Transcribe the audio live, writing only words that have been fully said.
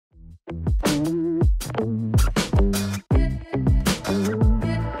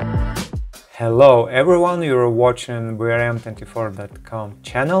Hello everyone, you're watching brm24.com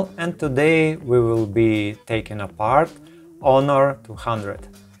channel, and today we will be taking apart Honor 200.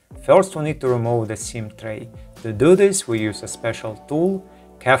 First we need to remove the SIM tray. To do this we use a special tool,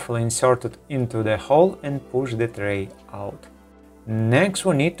 carefully insert it into the hole and push the tray out. Next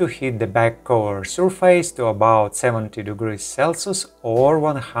we need to heat the back cover surface to about 70 degrees Celsius or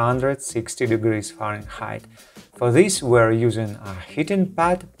 160 degrees Fahrenheit. For this we are using a heating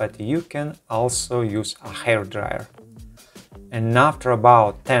pad, but you can also use a hair dryer. And after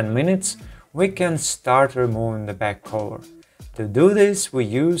about 10 minutes we can start removing the back cover. To do this we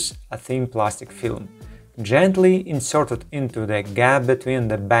use a thin plastic film. Gently insert it into the gap between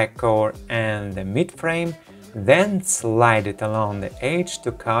the back cover and the mid frame, then slide it along the edge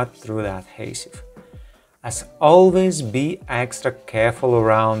to cut through the adhesive. As always, be extra careful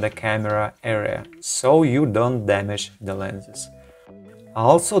around the camera area, so you don't damage the lenses.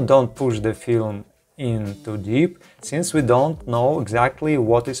 Also, don't push the film in too deep, since we don't know exactly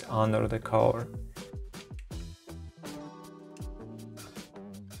what is under the cover.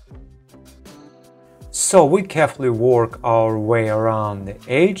 So we carefully work our way around the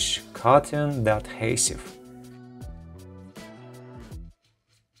edge, cutting the adhesive.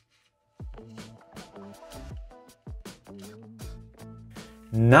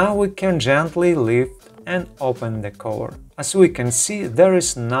 Now we can gently lift and open the cover. As we can see, there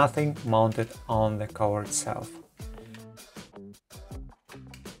is nothing mounted on the cover itself.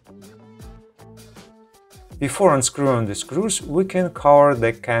 Before unscrewing the screws, we can cover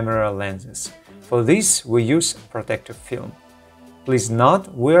the camera lenses. For this, we use protective film. Please note,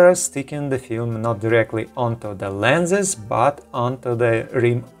 we are sticking the film not directly onto the lenses, but onto the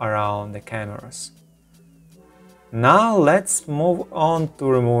rim around the cameras. Now let's move on to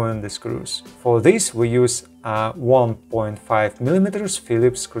removing the screws. For this we use a 1.5 mm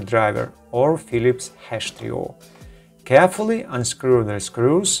Phillips screwdriver or Phillips #3O. Carefully unscrew the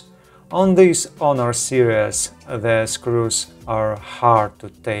screws. On this Honor series the screws are hard to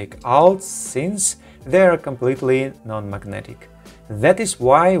take out since they are completely non-magnetic. That is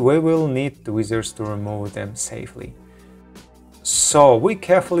why we will need tweezers to remove them safely. So we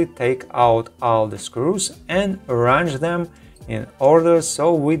carefully take out all the screws and arrange them in order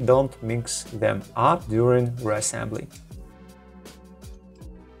so we don't mix them up during reassembly.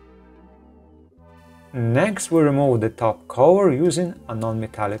 Next we remove the top cover using a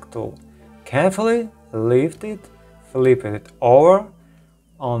non-metallic tool. Carefully lift it, flip it over.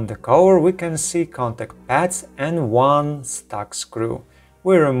 On the cover we can see contact pads and one stuck screw.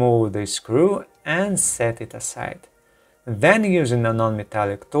 We remove the screw and set it aside. Then, using a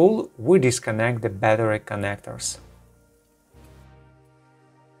non-metallic tool, we disconnect the battery connectors.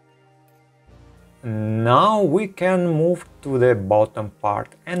 Now we can move to the bottom part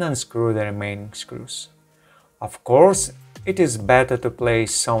and unscrew the remaining screws. Of course, it is better to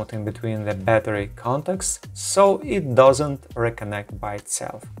place something between the battery contacts so it doesn't reconnect by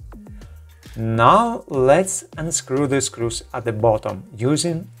itself. Now let's unscrew the screws at the bottom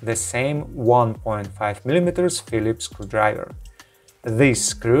using the same 1.5 mm Phillips screwdriver. These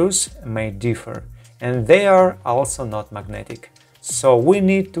screws may differ and they are also not magnetic, so we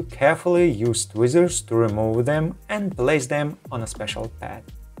need to carefully use tweezers to remove them and place them on a special pad.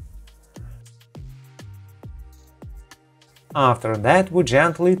 After that we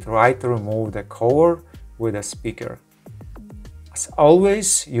gently try to remove the cover with a speaker. As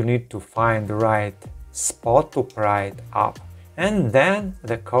always, you need to find the right spot to pry it up, and then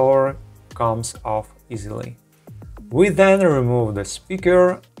the cover comes off easily. We then remove the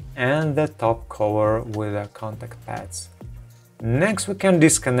speaker and the top cover with the contact pads. Next we can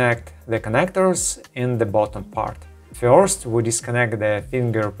disconnect the connectors in the bottom part. First we disconnect the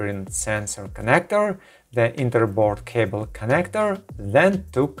fingerprint sensor connector, the interboard cable connector, then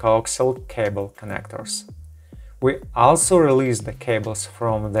two coaxial cable connectors. We also release the cables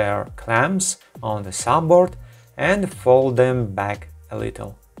from their clamps on the subboard and fold them back a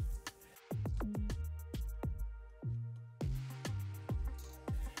little.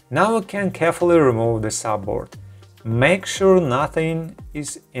 Now we can carefully remove the subboard. Make sure nothing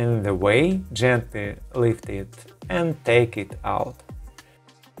is in the way, gently lift it and take it out.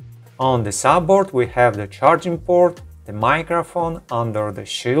 On the subboard we have the charging port, the microphone under the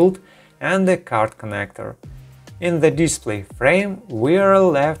shield and the card connector. In the display frame we are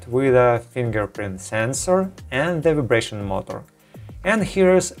left with a fingerprint sensor and the vibration motor. And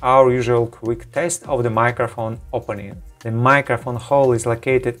here's our usual quick test of the microphone opening. The microphone hole is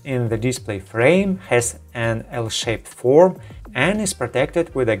located in the display frame, has an L-shaped form and is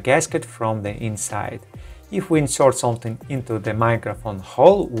protected with a gasket from the inside. If we insert something into the microphone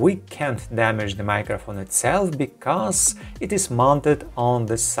hole, we can't damage the microphone itself because it is mounted on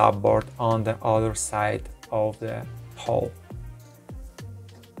the subboard on the other side of the hole.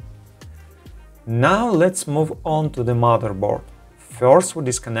 Now let's move on to the motherboard. First we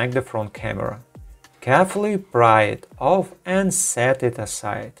disconnect the front camera. Carefully pry it off and set it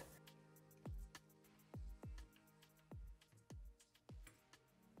aside.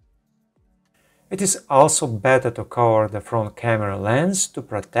 It is also better to cover the front camera lens to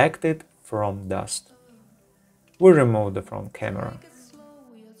protect it from dust. We remove the front camera.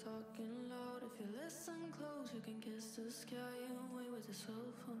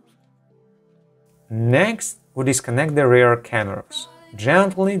 Next, we disconnect the rear cameras.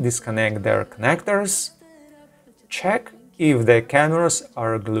 Gently disconnect their connectors. Check if the cameras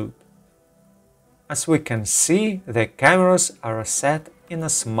are glued. As we can see, the cameras are set in a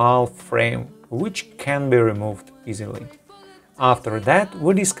small frame, which can be removed easily. After that,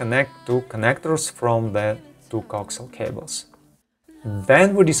 we disconnect two connectors from the two coaxial cables.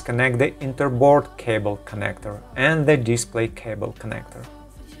 Then we disconnect the interboard cable connector and the display cable connector.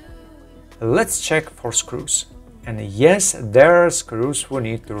 Let's check for screws. And yes, there are screws we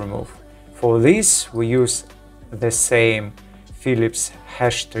need to remove. For this, we use the same Phillips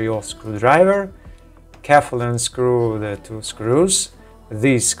 #3 screwdriver. Carefully unscrew the two screws.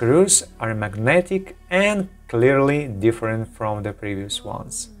 These screws are magnetic and clearly different from the previous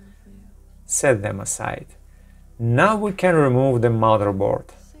ones. Set them aside. Now we can remove the motherboard.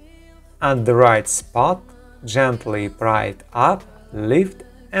 At the right spot, gently pry it up, lift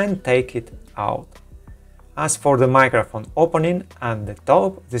and take it out. As for the microphone opening at the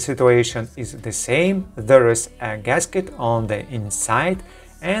top, the situation is the same. There is a gasket on the inside,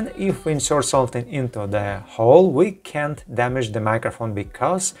 and if we insert something into the hole, we can't damage the microphone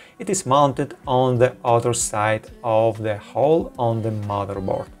because it is mounted on the other side of the hole on the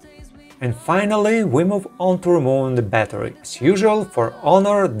motherboard. And finally, we move on to removing the battery. As usual, for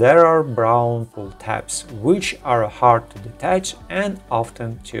Honor there are brown pull tabs, which are hard to detach and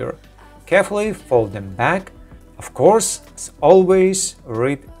often tear. Carefully fold them back. Of course, as always,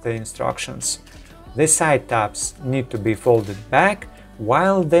 read the instructions. The side tabs need to be folded back,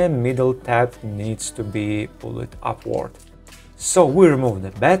 while the middle tab needs to be pulled upward. So we remove the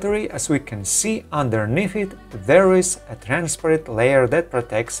battery. As we can see, underneath it there is a transparent layer that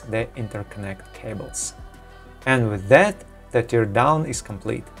protects the interconnect cables. And with that, the teardown is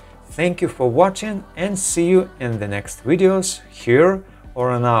complete. Thank you for watching and see you in the next videos here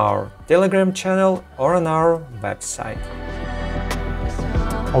or on our Telegram channel or on our website.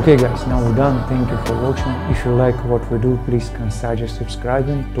 Okay guys, now we're done. Thank you for watching. If you like what we do, please consider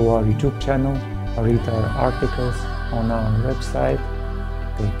subscribing to our YouTube channel, read our articles on our website.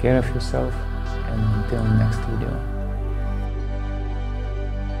 Take care of yourself and until next video.